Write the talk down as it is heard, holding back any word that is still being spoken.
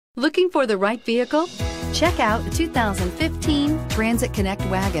Looking for the right vehicle? Check out the 2015 Transit Connect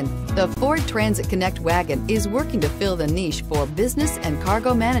Wagon. The Ford Transit Connect Wagon is working to fill the niche for business and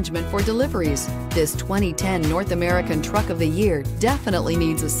cargo management for deliveries. This 2010 North American Truck of the Year definitely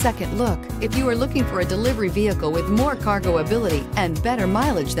needs a second look if you are looking for a delivery vehicle with more cargo ability and better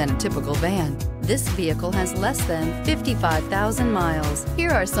mileage than a typical van. This vehicle has less than 55,000 miles.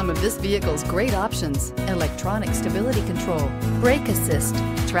 Here are some of this vehicle's great options: electronic stability control, brake assist,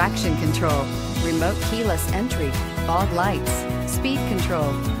 traction control, remote keyless entry, fog lights, speed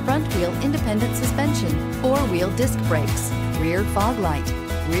control, front wheel independent suspension, four-wheel disc brakes, rear fog light,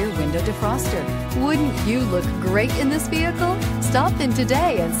 rear window defroster. Wouldn't you look great in this vehicle? Stop in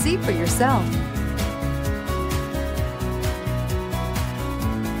today and see for yourself.